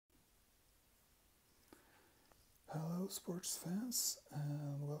Hello sports fans,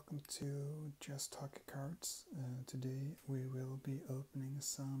 and welcome to Just Hockeycards. Today we will be opening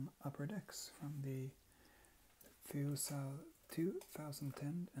some upper decks from the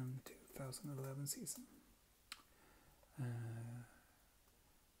 2010 and 2011 season.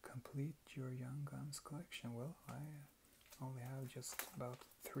 Complete your Young Guns collection. Well, I only have just about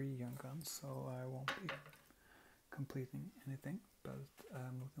 3 Young Guns, so I won't be completing anything, but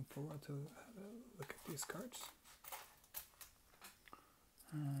I'm looking forward to have a look at these cards.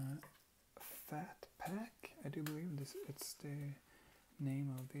 Fat Pack, I do believe it's the name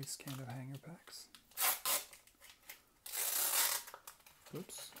of these kind of hanger packs.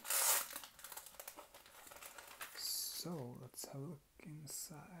 Oops. So let's have a look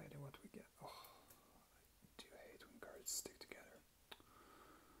inside what we get. Oh, I do hate when cards stick together.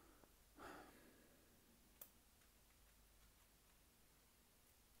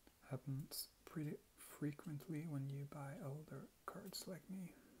 Happens pretty frequently when you buy older cards like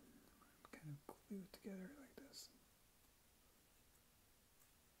me. Kind of glued together like this.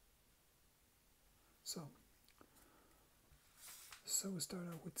 So we start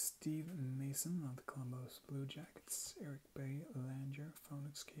out with Steve Mason of the Columbus Blue Jackets, Eric Bay Langer,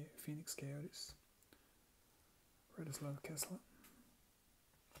 Phoenix Coyotes, Radislav Kessler,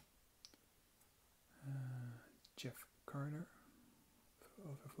 Jeff Carter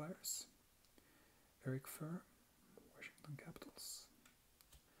of the Flyers, Eric Furr, Washington Capitals,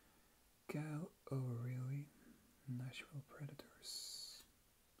 Gal O'Reilly, Nashville Predators.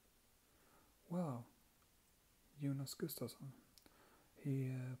 Wow, Jonas Gustafsson.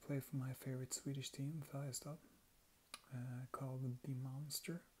 He played for my favorite Swedish team, Färjestad, called the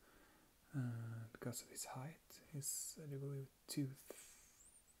Monster, because of his height. He's, I do believe, 2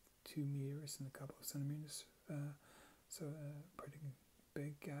 meters and a couple of centimeters, so a pretty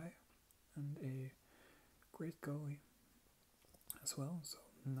big guy, and a great goalie as well. So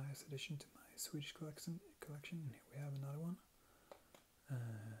nice addition to my Swedish collection. And here we have another one.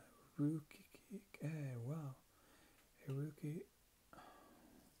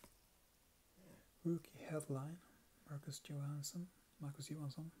 Rookie headline, Marcus Johansson. I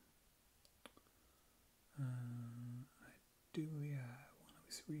do believe one of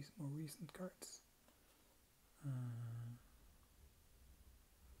his more recent cards.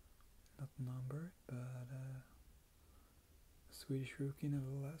 Not numbered, but a Swedish rookie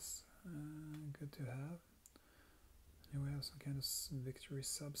nevertheless. Good to have. Here we have some kind of victory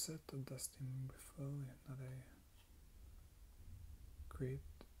subset of Dustin Buffalo, not a great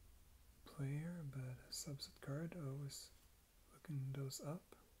player, but a subset card, always looking those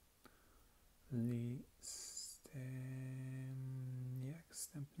up. Lee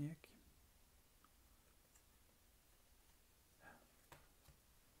Stempniak.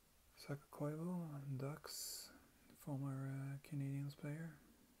 Saka Koivu, Ducks, former Canadiens player.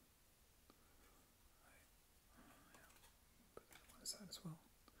 Put that on the side as well.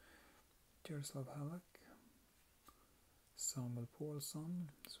 Jaroslav Halak, Samuel Paulsson,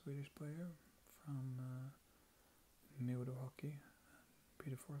 Swedish player from Modo Hockey,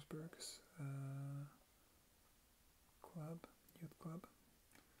 Peter Forsberg's youth club.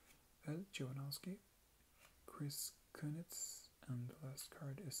 Ed Jovanovski, Chris Kunitz, and the last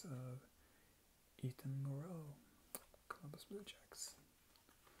card is of Ethan Moreau, Columbus Blue Jacks.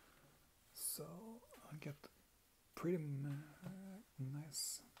 So I get pretty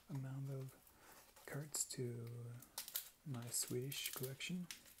nice amount of cards to my Swedish collection.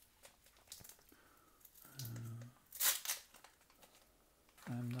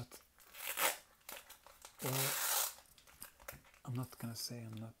 I'm not gonna say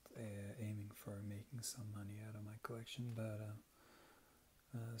I'm not aiming for making some money out of my collection, but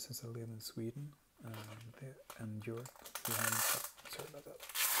since I live in Sweden and Europe, sorry about that.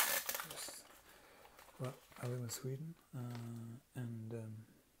 Yes. Well, I live in Sweden, and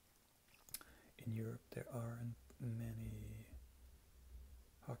in Europe there aren't many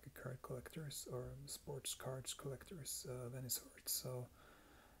hockey card collectors or sports cards collectors of any sort, so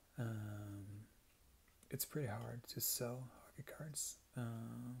it's pretty hard to sell hockey cards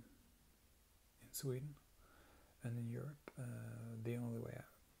in Sweden and in Europe. The only way I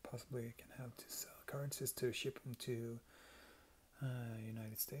possibly can have to sell cards is to ship them to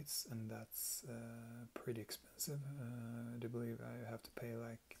United States, and that's pretty expensive. I do believe I have to pay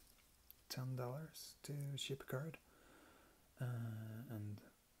like $10 to ship a card, and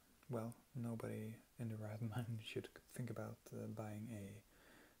well, nobody in the right mind should think about buying a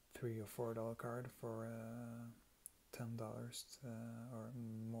 $3 or $4 card for $10 or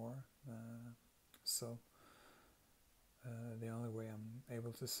more. So The only way I'm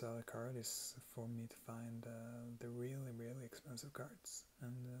able to sell a card is for me to find the really, really expensive cards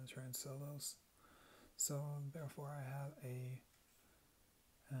and try and sell those. So therefore I have a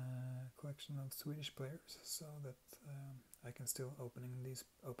collection of Swedish players, so that I can still open these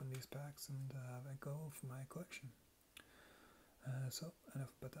packs and have a goal for my collection. So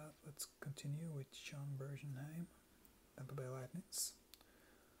enough about that. Let's continue with Sean Bergenheim, Tampa Bay Lightnings,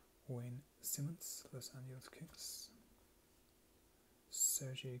 Wayne Simmons, Los Angeles Kings,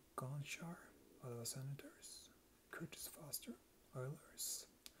 Sergei Gonchar, Ottawa Senators, Curtis Foster, Oilers,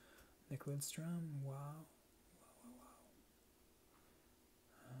 Nick Lidstrom, wow.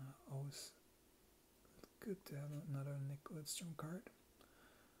 Always good to have another Nick Lidstrom card.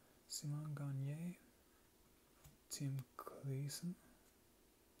 Simon Gagne, Tim Gleason,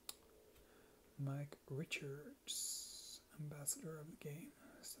 Mike Richards, Ambassador of the Game.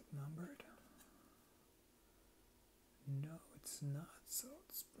 Is that numbered? No, it's not, so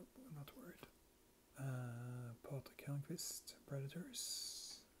it's probably not worth. Patrik Hellqvist,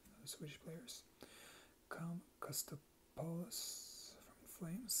 Predators, Swedish players. Kam Kostopoulos from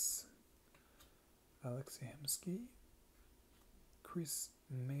Flames, Alexei Hemsky, Chris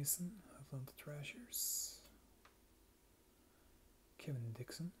Mason, Atlanta Thrashers, Kevin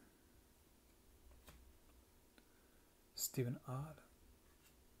Dixon, Stephen Odd,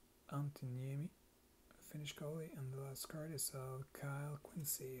 Antti Niemi, Finnish goalie, and the last card is of Kyle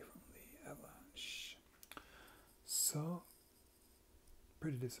Quincy from the Avalanche. So,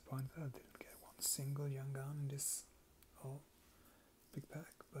 pretty disappointed I didn't get one single young gun in this whole big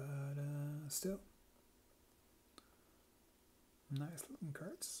pack, but still, nice looking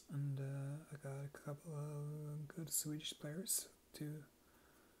cards, and I got a couple of good Swedish players to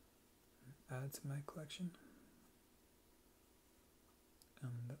add to my collection.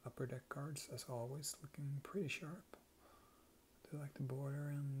 And the upper deck cards, as always, looking pretty sharp. I do like the border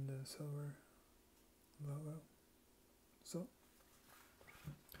and the silver logo.